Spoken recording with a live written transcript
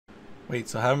Wait,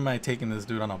 so how am I taking this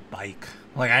dude on a bike?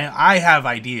 Like, I have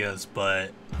ideas,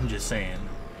 but I'm just saying.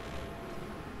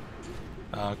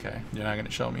 Oh, okay, you're not gonna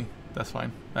show me. That's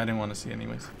fine. I didn't want to see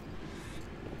anyways.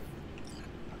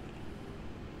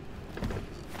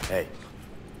 Hey.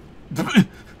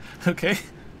 Okay.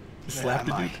 Slap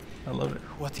the dude. I love it.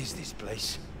 What is this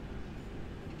place?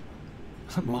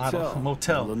 Motel.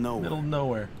 Middle of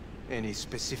nowhere. Any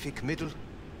specific middle?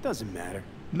 Doesn't matter.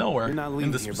 Nowhere. You're not in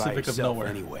leaving the here by specific of yourself nowhere.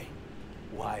 anyway.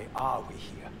 Why are we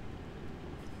here?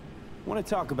 Want to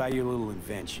talk about your little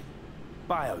invention?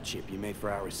 Biochip you made for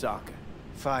Arasaka.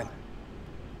 Fine.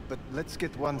 But let's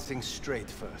get one thing straight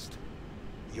first.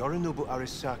 Yorinobu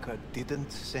Arasaka didn't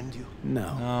send you?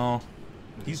 No. No.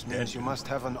 He's This means dead. you must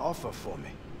have an offer for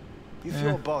me. If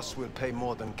your boss will pay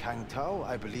more than Kang Tao,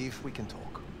 I believe we can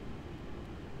talk.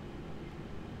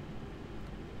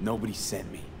 Nobody sent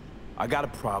me. I got a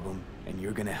problem, and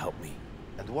you're gonna help me.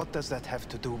 And what does that have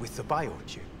to do with the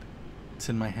biochip? It's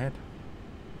in my head.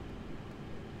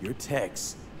 Your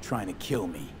tech's trying to kill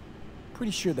me.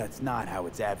 Pretty sure that's not how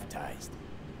it's advertised.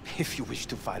 If you wish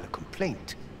to file a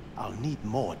complaint, I'll need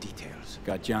more details.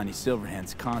 Got Johnny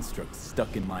Silverhand's construct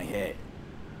stuck in my head,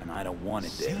 and I don't want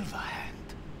it there.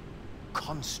 Silverhand?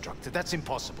 Construct? That's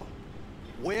impossible.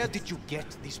 Where did you get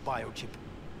this biochip?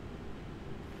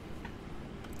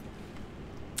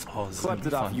 Oh, this is gonna Collected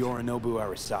be off fun. Yorinobu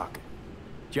Arasaka.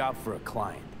 Job for a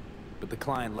client, but the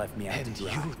client left me out And to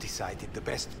dry. you decided the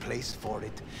best place for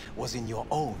it was in your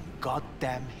own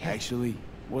goddamn head. Actually,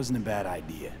 wasn't a bad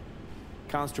idea.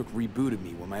 Construct rebooted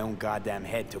me when my own goddamn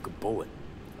head took a bullet.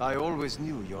 I always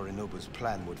knew Yorinobu's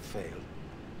plan would fail.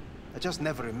 I just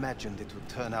never imagined it would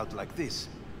turn out like this.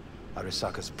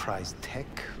 Arasaka's prized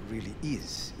tech really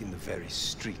is in the very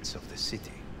streets of the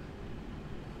city.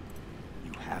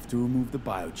 You have to remove the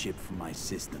biochip from my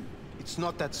system. It's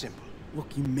not that simple.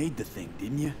 Look, you made the thing,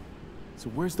 didn't you? So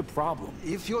where's the problem?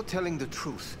 If you're telling the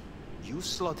truth, you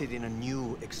slotted in a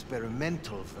new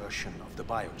experimental version of the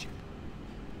biochip.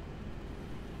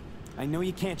 I know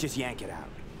you can't just yank it out.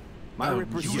 My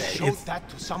Ripper's You dead. showed that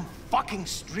to some fucking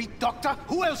street doctor?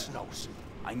 Who else knows?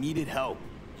 I needed help.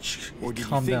 Or did you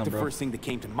Calm think down, the bro. first thing that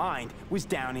came to mind was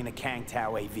down in a Kang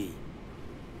Tao AV?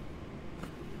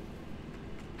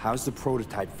 How's the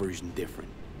prototype version different?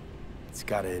 It's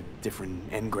got a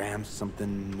different engram,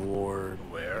 something more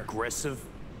aggressive.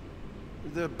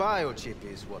 The biochip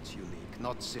is what's unique,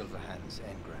 not Silverhand's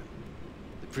engram.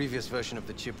 The previous version of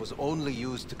the chip was only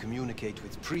used to communicate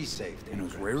with pre-saved And it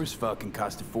was engrams. rare as fuck and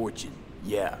cost a fortune.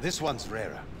 Yeah. This one's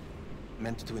rarer.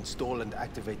 Meant to install and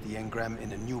activate the engram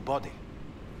in a new body.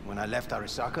 When I left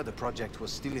Arasaka, the project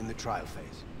was still in the trial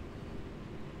phase.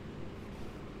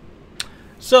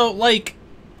 So, like,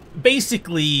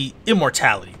 basically,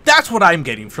 immortality. That's what I'm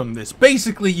getting from this.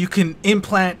 Basically, you can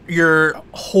implant your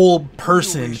whole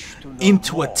person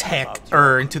into a tech,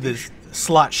 or into this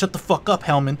slot. Shut the fuck up,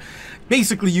 Hellman.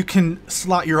 Basically, you can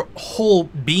slot your whole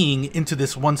being into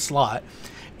this one slot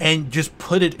and just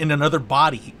put it in another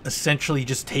body, essentially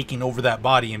just taking over that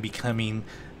body and becoming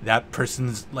that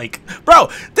person's, like, bro,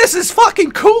 this is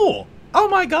fucking cool. Oh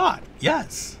my god.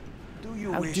 Yes. Do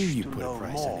you How wish do you to put a know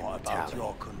price on more about immortality?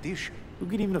 your condition? Who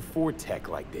can even afford tech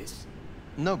like this?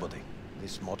 Nobody.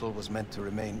 This model was meant to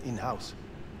remain in-house.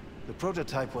 The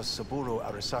prototype was Saburo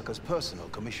Arasaka's personal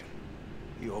commission.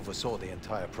 He oversaw the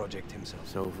entire project himself.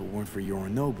 So if it weren't for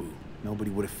Yorinobu, nobody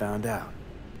would have found out.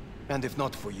 And if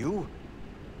not for you,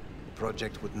 the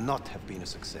project would not have been a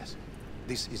success.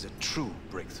 This is a true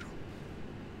breakthrough.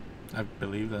 I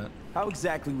believe that. How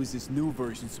exactly was this new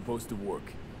version supposed to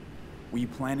work? Were you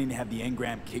planning to have the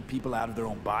engram kick people out of their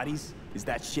own bodies? Is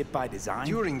that shit by design?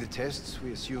 During the tests,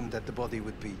 we assumed that the body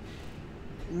would be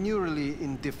neurally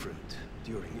indifferent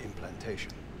during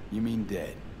implantation. You mean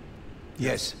dead?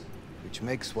 Yes, which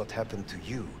makes what happened to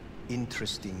you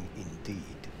interesting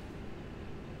indeed.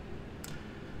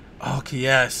 Okay,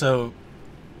 yeah, so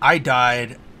I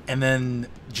died, and then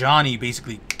Johnny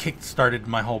basically kick-started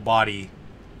my whole body.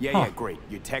 Yeah, great.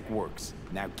 Your tech works.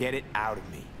 Now get it out of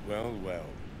me. Well, well.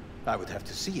 I would have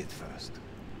to see it first.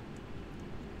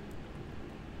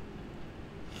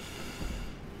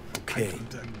 Okay.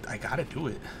 I gotta do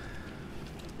it.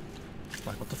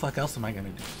 Like, what the fuck else am I gonna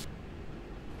do?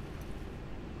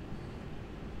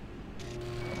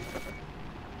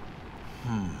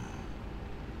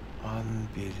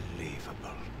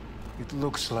 Unbelievable. It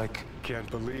looks like... Can't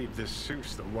believe this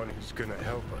suit's the one who's gonna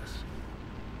help us.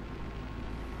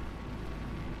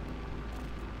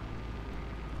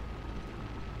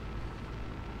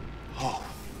 Oh,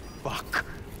 fuck.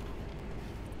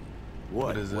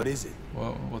 What is it? What is it?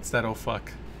 What's that? Oh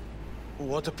fuck.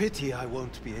 What a pity I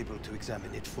won't be able to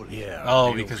examine it fully. Yeah. Oh,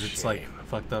 real because it's like shame.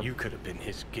 fucked up. You could have been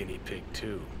his guinea pig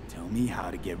too. Tell me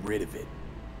how to get rid of it.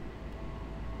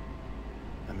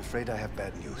 I'm afraid I have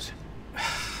bad news.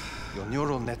 Your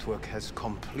neural network has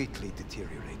completely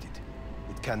deteriorated.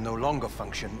 It can no longer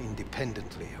function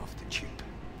independently of the chip.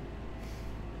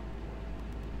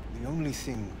 The only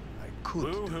thing I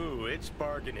could do Woo-hoo, it's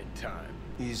bargaining time.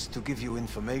 is to give you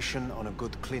information on a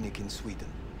good clinic in Sweden.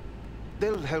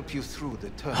 They'll help you through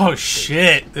the term. Oh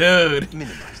shit, dude.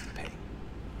 Minimize the pain.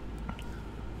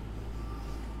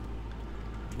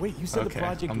 Wait, you said Okay, the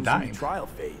project I'm was in dying. the trial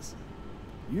phase.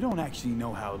 You don't actually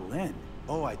know how it'll end.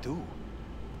 Oh, I do.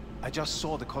 I just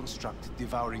saw the construct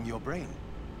devouring your brain.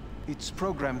 It's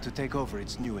programmed to take over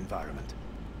its new environment,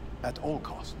 at all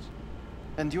costs.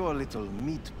 And your little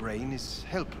meat brain is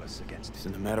helpless against So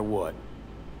it. no matter what,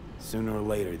 sooner or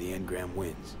later the engram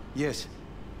wins. Yes.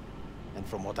 And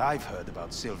from what I've heard about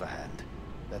Silverhand,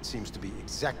 that seems to be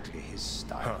exactly his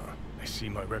style. Huh. I see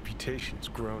my reputation's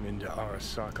grown into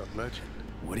Arasaka legend.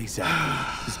 What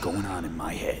exactly is going on in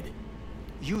my head?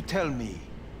 You tell me,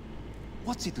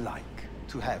 what's it like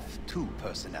to have two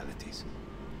personalities?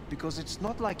 Because it's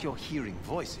not like you're hearing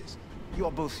voices.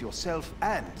 You're both yourself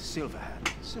and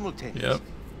Silverhand simultaneously. Yep.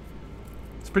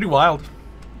 It's pretty wild.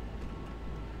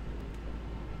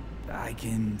 I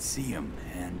can see him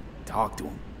and talk to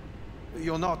him.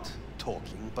 You're not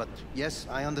talking, but yes,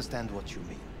 I understand what you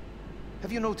mean.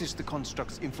 Have you noticed the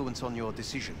construct's influence on your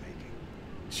decision-making?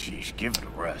 Sheesh, give it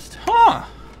a rest. Huh.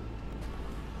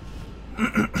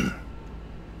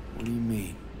 What do you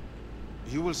mean?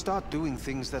 You will start doing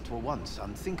things that were once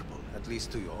unthinkable, at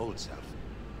least to your old self.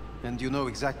 And you know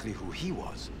exactly who he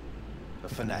was. A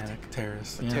fanatic.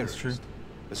 Terrorist. A Yeah, that's terrorist. true.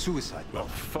 A suicide Well,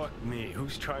 bomber. fuck me.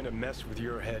 Who's trying to mess with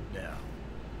your head now?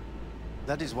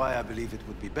 That is why I believe it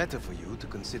would be better for you to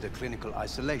consider clinical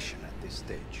isolation at this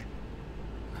stage.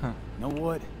 You know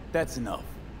what? That's enough.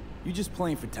 You just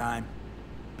playing for time?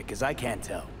 Because I can't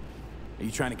tell. Are you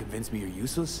trying to convince me you're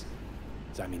useless?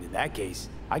 'Cause I mean, in that case,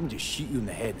 I can just shoot you in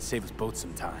the head and save us both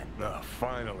some time. Oh,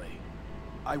 finally.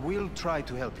 I will try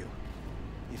to help you,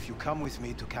 if you come with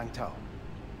me to Kang Tao.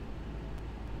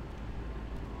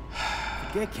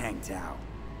 Forget Kang Tao.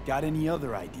 Got any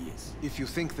other ideas? If you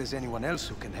think there's anyone else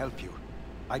who can help you,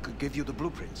 I could give you the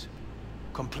blueprints.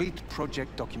 Complete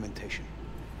project documentation.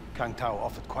 Kang Tao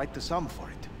offered quite the sum for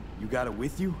it. You got it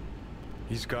with you?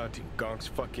 He's got to. Gonk's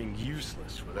fucking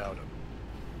useless without him.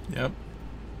 Yep.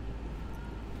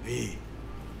 Hey,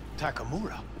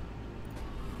 Takamura?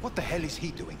 What the hell is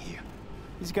he doing here?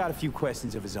 He's got a few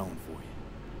questions of his own for you.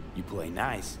 You play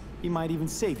nice, he might even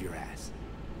save your ass.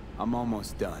 I'm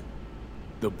almost done.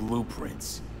 The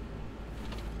blueprints.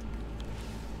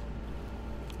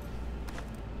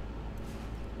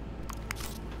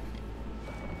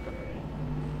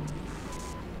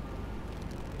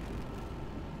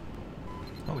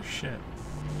 Holy shit.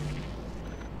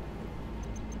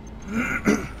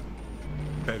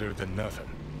 Better than nothing.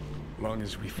 Long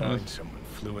as we find someone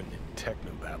fluent in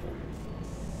technobabble.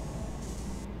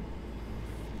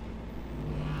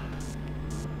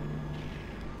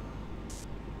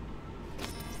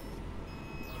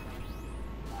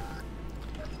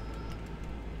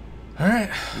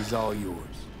 Alright. He's all yours.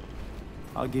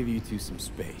 I'll give you two some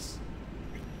space.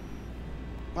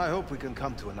 I hope we can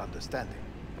come to an understanding.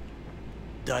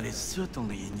 That is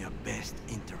certainly in your best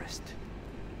interest.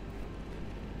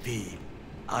 V,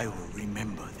 I will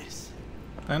remember this.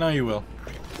 I know you will.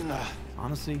 Nah,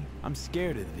 Honestly, I'm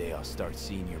scared of the day I'll start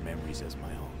seeing your memories as my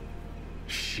own.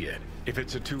 Shit. If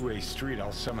it's a two-way street,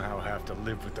 I'll somehow have to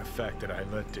live with the fact that I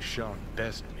let Deshaun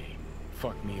best me.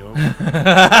 Fuck me over.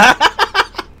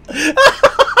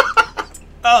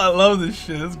 Oh, I love this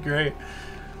shit. It's great.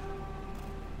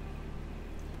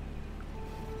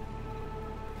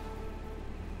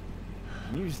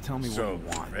 Can you just tell me So,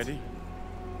 what you want? ready?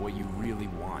 What you really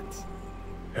want.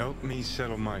 Help me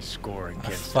settle my score I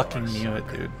against fucking knew it,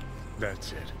 Arasaka. dude.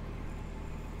 That's it.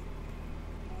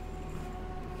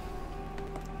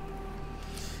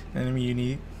 Enemy you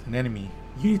need an enemy.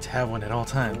 You need to have one at all You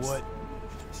know times. what?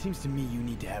 Seems to me you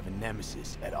need to have a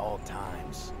nemesis at all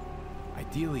times.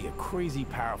 Ideally, a crazy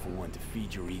powerful one to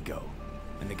feed your ego.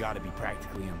 And they gotta be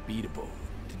practically unbeatable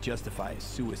to justify a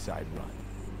suicide run.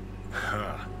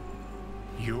 Huh.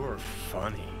 You're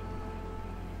funny.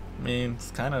 I mean,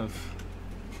 it's kind of.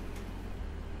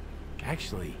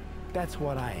 Actually, that's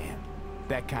what I am.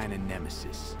 That kind of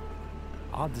nemesis.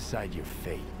 I'll decide your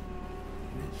fate.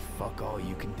 And then fuck all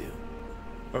you can do.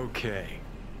 Okay.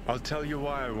 I'll tell you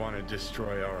why I want to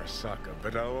destroy Arasaka,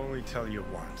 but I'll only tell you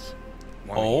once.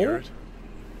 Want to Oh? hear it?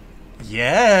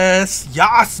 Yes!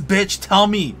 Yas, bitch, tell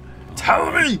me!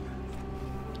 Tell me!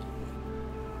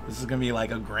 This is gonna be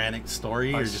like a granite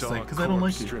story, or just like, because I don't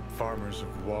like it. Strip farmers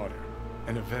of water,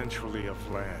 and eventually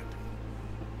of land.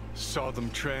 Saw them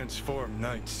transform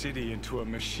Night City into a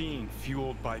machine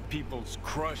fueled by people's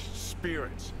crushed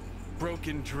spirits,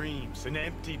 broken dreams, and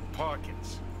empty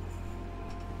pockets.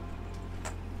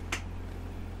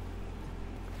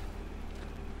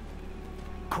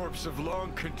 Corps have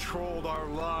long controlled our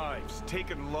lives,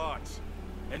 taken lots,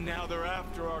 and now they're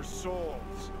after our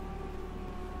souls.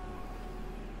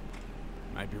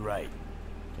 Might be right.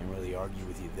 Can't really argue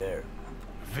with you there.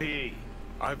 V,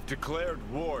 I've declared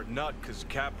war not because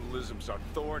capitalism's a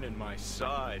thorn in my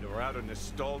side or out of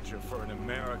nostalgia for an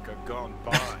America gone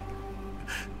by.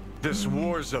 This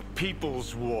war's a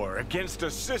people's war against a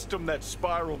system that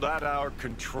spiraled out of our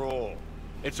control.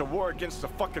 It's a war against the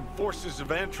fucking forces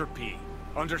of entropy.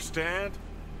 Understand?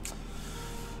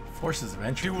 Forces of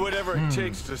entropy. Do whatever it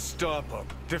takes to stop them,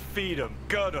 defeat them,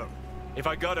 gut them. If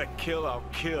I gotta kill, I'll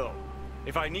kill.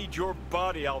 If I need your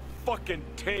body, I'll fucking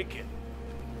take it.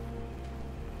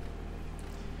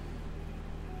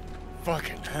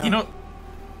 Fucking hell. You know,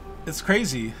 it's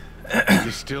crazy.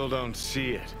 You still don't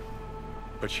see it,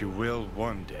 but you will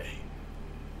one day.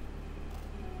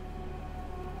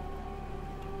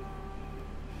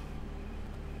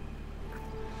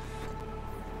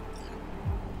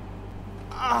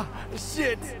 Ah,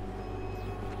 shit!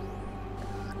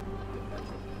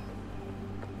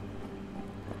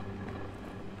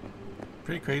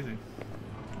 Pretty crazy.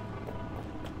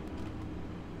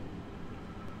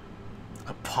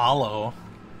 Apollo.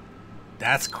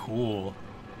 That's cool.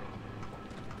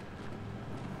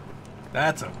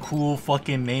 That's a cool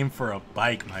fucking name for a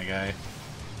bike, my guy.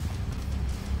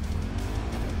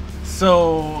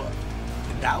 So,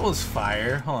 that was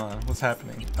fire. Hold on, what's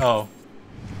happening? Oh.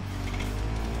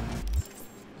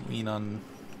 Lean on...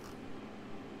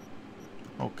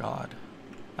 Oh god.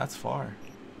 That's far.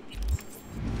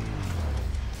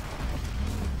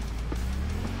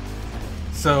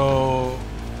 So,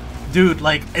 dude,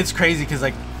 like, it's crazy because,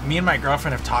 like, me and my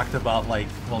girlfriend have talked about, like,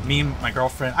 well, me and my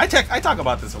girlfriend, I talk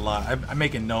about this a lot. I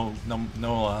make it no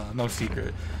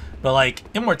secret, but like,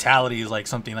 immortality is like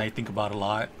something I think about a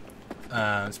lot.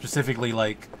 Specifically,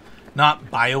 like,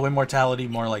 not bio immortality,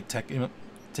 more like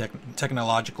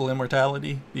technological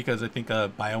immortality, because I think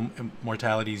bio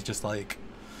immortality is just like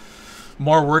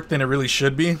more work than it really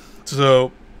should be.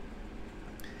 So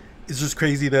it's just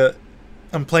crazy that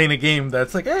I'm playing a game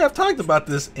that's like, hey, I've talked about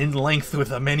this in length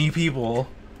with many people.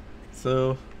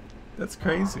 So that's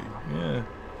crazy. Yeah.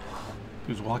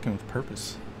 He was walking with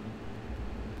purpose.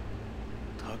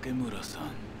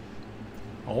 Takemura-san.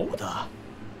 Oh. Oda.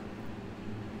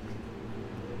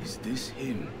 Is this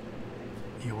him?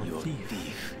 Your Your thief.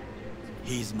 thief.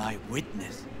 He's my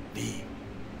witness, V.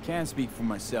 Can't speak for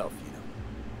myself, you know.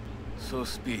 So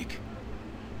speak.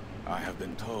 I have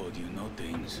been told you know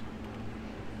things.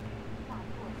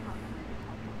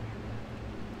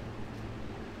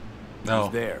 No.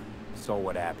 Who's there? Saw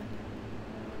what happened.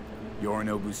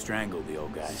 Yorinobu strangled the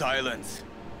old guy. Silence!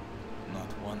 Not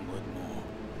one word more.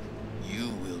 You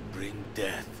will bring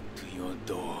death to your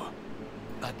door.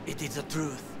 But it is the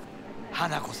truth.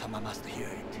 Hanako-sama must hear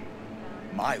it.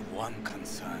 My one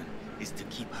concern is to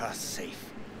keep her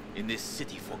safe in this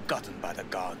city forgotten by the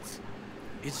gods.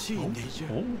 Is she in danger?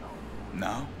 Oh.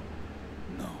 Now?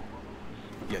 No.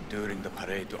 Yet during the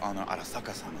parade to honor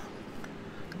Arasaka-sama,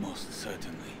 most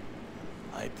certainly.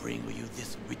 I bring you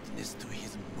this witness to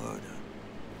his murder.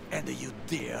 And you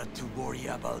dare to worry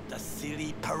about the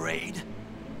silly parade?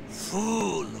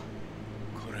 Fool!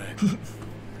 Correct.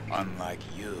 Unlike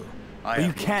you, But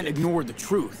you can't ignore the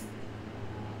truth.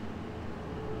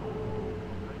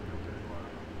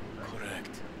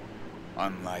 Correct.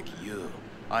 Unlike you,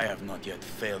 I have not yet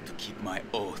failed to keep my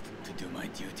oath to do my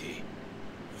duty.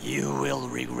 You will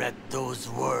regret those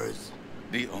words.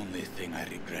 The only thing I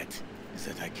regret is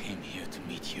that I came here to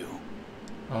meet you.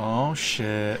 Oh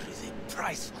shit. There is a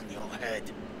price on your head.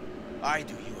 I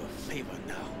do you a favor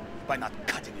now by not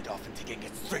cutting it off and taking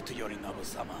it straight to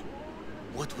Yorinobu-sama.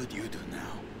 What would you do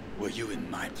now, were you in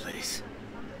my place?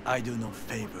 I do no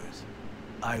favors.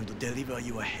 I would deliver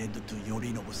your head to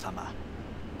Yorinobu-sama.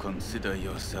 Consider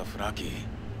yourself lucky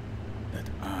that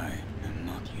I am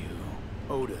not you.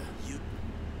 Oda,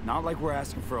 not like we're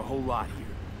asking for a whole lot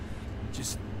here.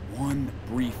 Just one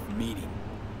brief meeting.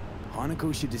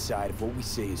 Hanako should decide if what we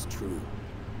say is true.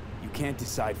 You can't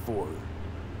decide for her.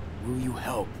 Will you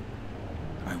help?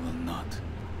 I will not.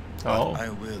 Oh. But I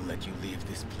will let you leave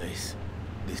this place,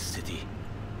 this city,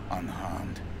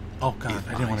 unharmed. Oh god, If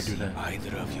I didn't want to do see that.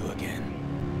 either of you again,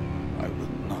 I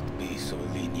will not be so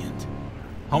lenient.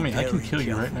 Homie, I Be can very kill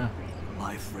you right careful. now.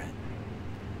 my friend.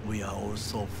 We are all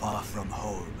so far from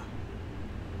home.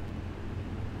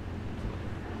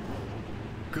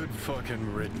 Good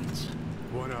fucking riddance.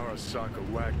 1 Arasaka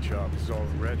whack job is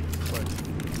already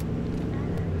plenty.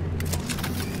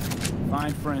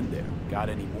 Fine friend there. Got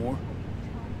any more?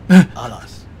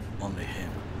 Alas, only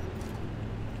him.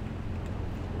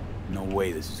 No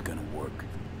way this is gonna work.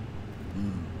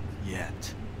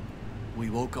 Yet. We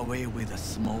walk away with a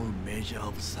small measure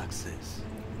of success.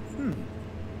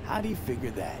 How do you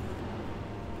figure that?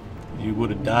 You would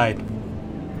have died.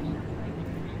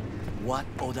 What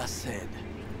Oda said.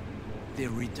 They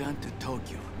return to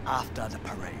Tokyo after the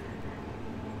parade.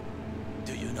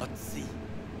 Do you not see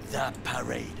that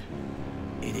parade?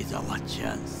 It is our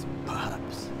chance,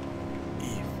 perhaps.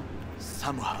 If,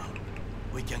 somehow,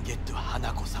 we can get to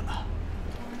Hanako-sama.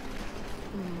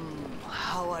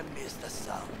 How I miss the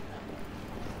sound.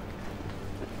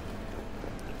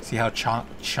 See how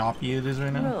choppy it is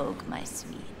right now? Rogue, my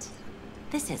sweet.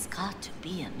 This has got to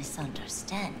be a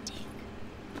misunderstanding.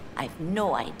 I've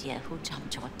no idea who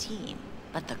jumped your team,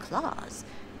 but the Claws?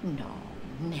 No,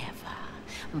 never.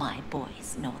 My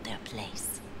boys know their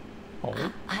place.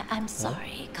 Oh. I'm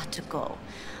sorry, got to go.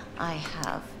 I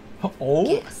have Oh?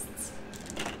 guests.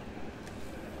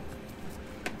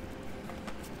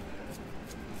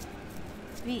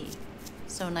 V,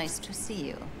 so nice to see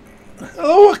you.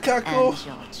 Oh, And Kako!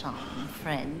 your charming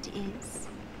friend is?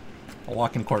 A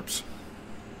walking corpse.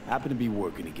 Happen to be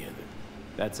working together.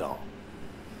 That's all.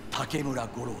 Takemura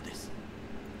Goro です。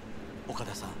岡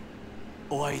田さん、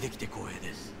お会いできて光栄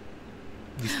です。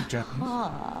 You speak Japanese?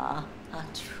 Ah, a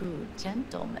true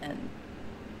gentleman.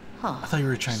 I thought you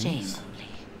were Chinese. Shame only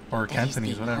Or that he's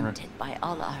Cantonese, being whatever. hunted by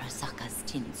all Arasaka's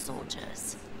tin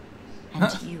soldiers. And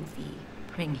Huh. you, V,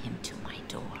 bring him to my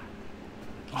door.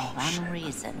 Give Oh, one shit.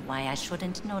 reason why I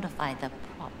shouldn't notify the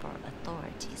proper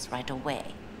authorities right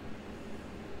away.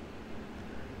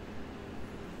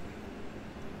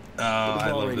 Oh, Would've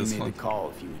I love already this made one. the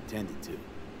call if you intended to.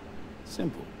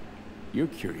 Simple. You're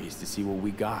curious to see what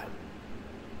we got.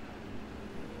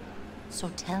 So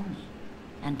tell me,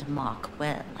 and mark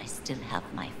well I still have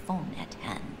my phone at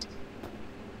hand.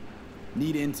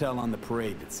 Need intel on the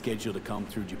parade that's scheduled to come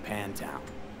through Japantown.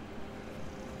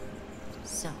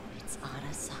 So it's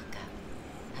Arasaka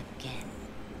again.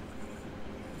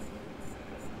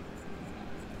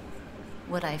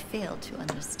 What I fail to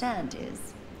understand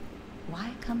is,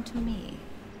 why come to me?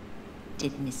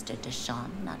 Did Mr.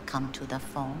 Deshawn not come to the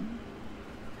phone?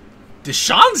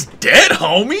 Deshaun's dead,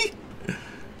 homie?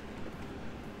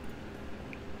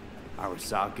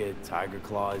 Arasaka, Tiger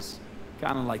Claws.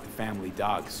 Kinda like the family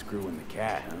dog screwing the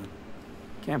cat, huh?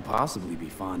 Can't possibly be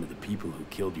fond of the people who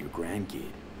killed your grandkid.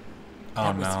 Oh,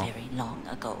 That was no. very long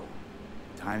ago.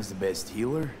 Time's the best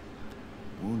healer?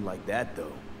 Wound like that,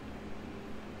 though.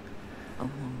 A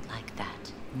wound like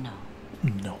that, no.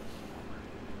 No.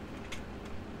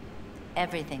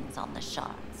 Everything's on the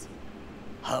shards.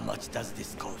 How much does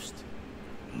this cost?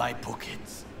 My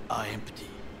pockets are empty.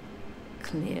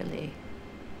 Clearly.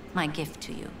 My gift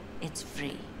to you, it's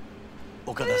free.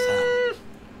 Okada-san,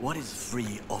 what is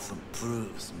free often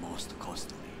proves most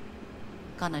costly.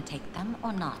 Gonna take them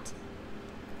or not?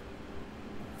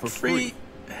 For Free?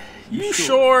 free. You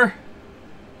sure?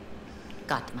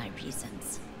 Got my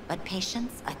reasons. But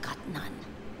patience, I got none.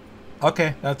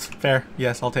 Okay, that's fair.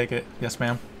 Yes, I'll take it. Yes,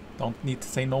 ma'am. Don't need to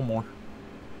say no more.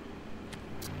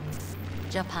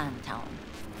 Japantown.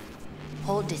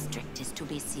 Whole district is to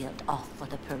be sealed off for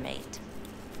the parade.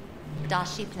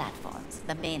 Dashi platforms,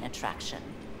 the main attraction.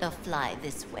 They'll fly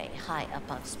this way, high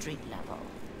above street level.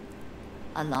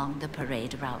 Along the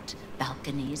parade route,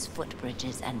 balconies,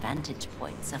 footbridges, and vantage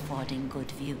points affording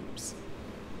good views.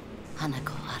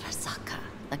 Hanako Arasaka,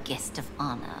 the guest of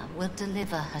honor, will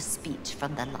deliver her speech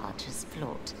from the largest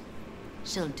float.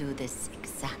 She'll do this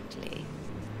exactly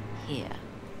here.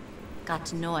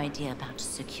 Got no idea about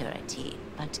security,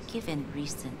 but given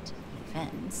recent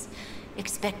events,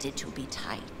 expected to be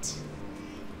tight.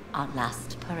 Our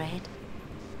last parade,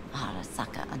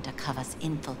 Arasaka undercovers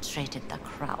infiltrated the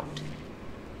crowd.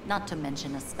 Not to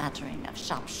mention a smattering of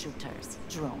sharpshooters,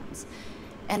 drones,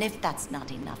 and if that's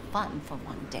not enough fun for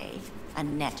one day, a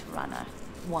net runner,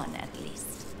 one at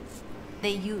least.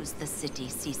 They use the city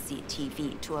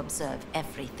CCTV to observe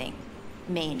everything.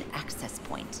 Main access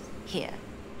point, here.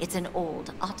 It's an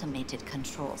old automated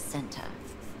control center.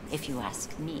 If you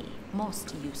ask me,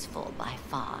 most useful by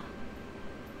far.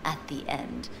 At the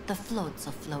end, the floats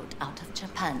will float out of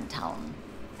Japantown,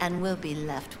 and we'll be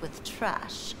left with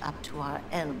trash up to our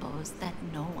elbows that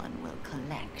no one will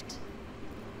collect.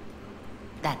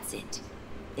 That's it.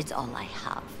 It's all I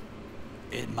have.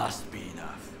 It must be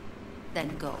enough.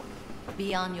 Then go.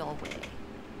 Be on your way.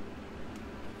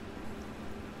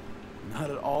 Not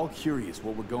at all curious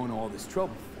what we're going to all this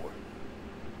trouble for.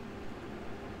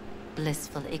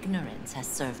 Blissful ignorance has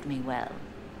served me well.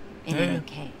 In any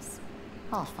case,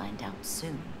 I'll find out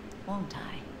soon, won't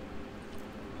I?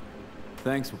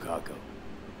 Thanks, Wakako.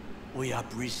 We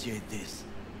appreciate this,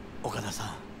 Okada-san.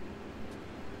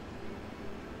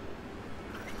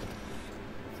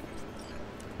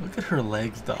 Look at her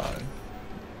legs, dog.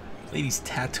 Lady's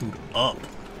tattooed up.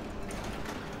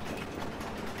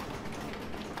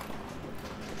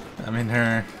 I'm in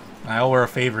her. I owe her a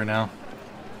favor now.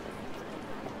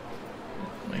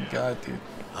 Oh my god, dude.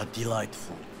 A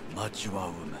delightful, mature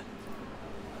woman.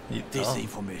 This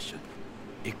information,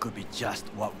 it could be just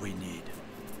what we need.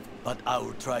 But I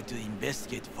will try to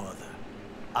investigate further.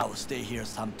 I will stay here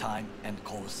sometime and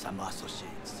call some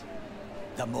associates.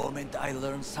 The moment I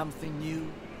learn something new,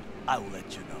 I will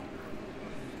let you know.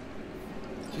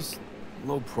 Just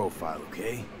low profile,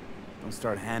 okay? Don't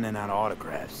start handing out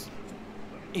autographs.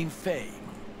 In fame,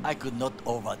 I could not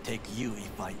overtake you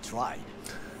if I tried.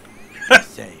 Be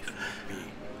safe, B.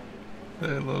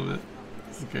 I love it.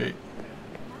 It's great.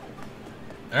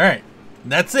 Alright.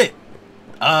 That's it.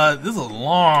 This is a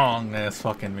long ass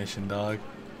fucking mission, dog.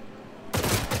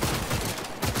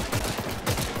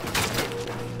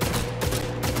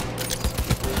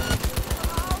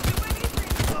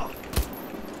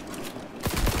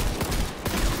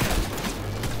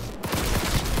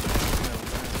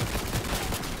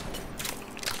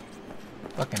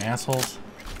 Fucking assholes.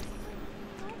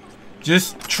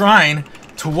 Just trying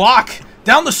to walk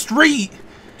down the street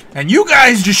and you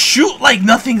guys just shoot like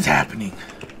nothing's happening.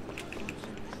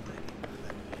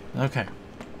 Okay.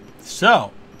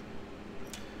 So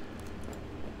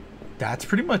that's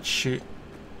pretty much it.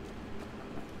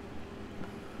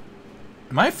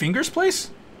 Am I Finger's place?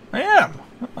 I am.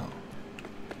 Oh.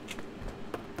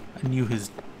 I knew his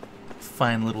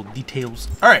fine little details.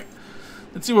 Alright.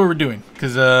 Let's see what we're doing,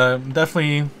 because I'm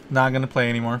definitely not going to play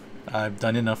anymore. I've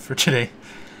done enough for today.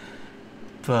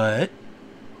 But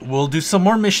we'll do some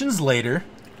more missions later.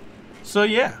 So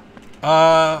yeah.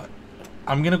 I'm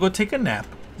going to go take a nap.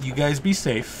 You guys be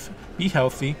safe. Be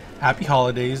healthy. Happy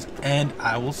holidays. And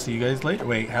I will see you guys later.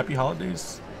 Wait, happy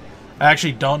holidays? I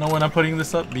actually don't know when I'm putting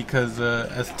this up, because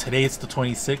as today it's the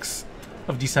 26th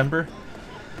of December.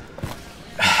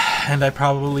 And I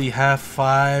probably have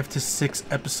 5 to 6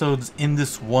 episodes in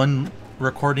this one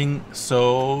recording,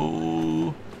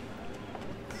 so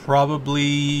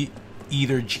probably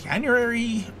either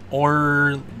January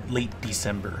or late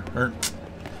December, or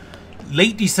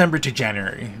late December to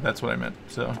January. That's what I meant.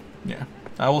 So yeah,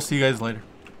 I will see you guys later.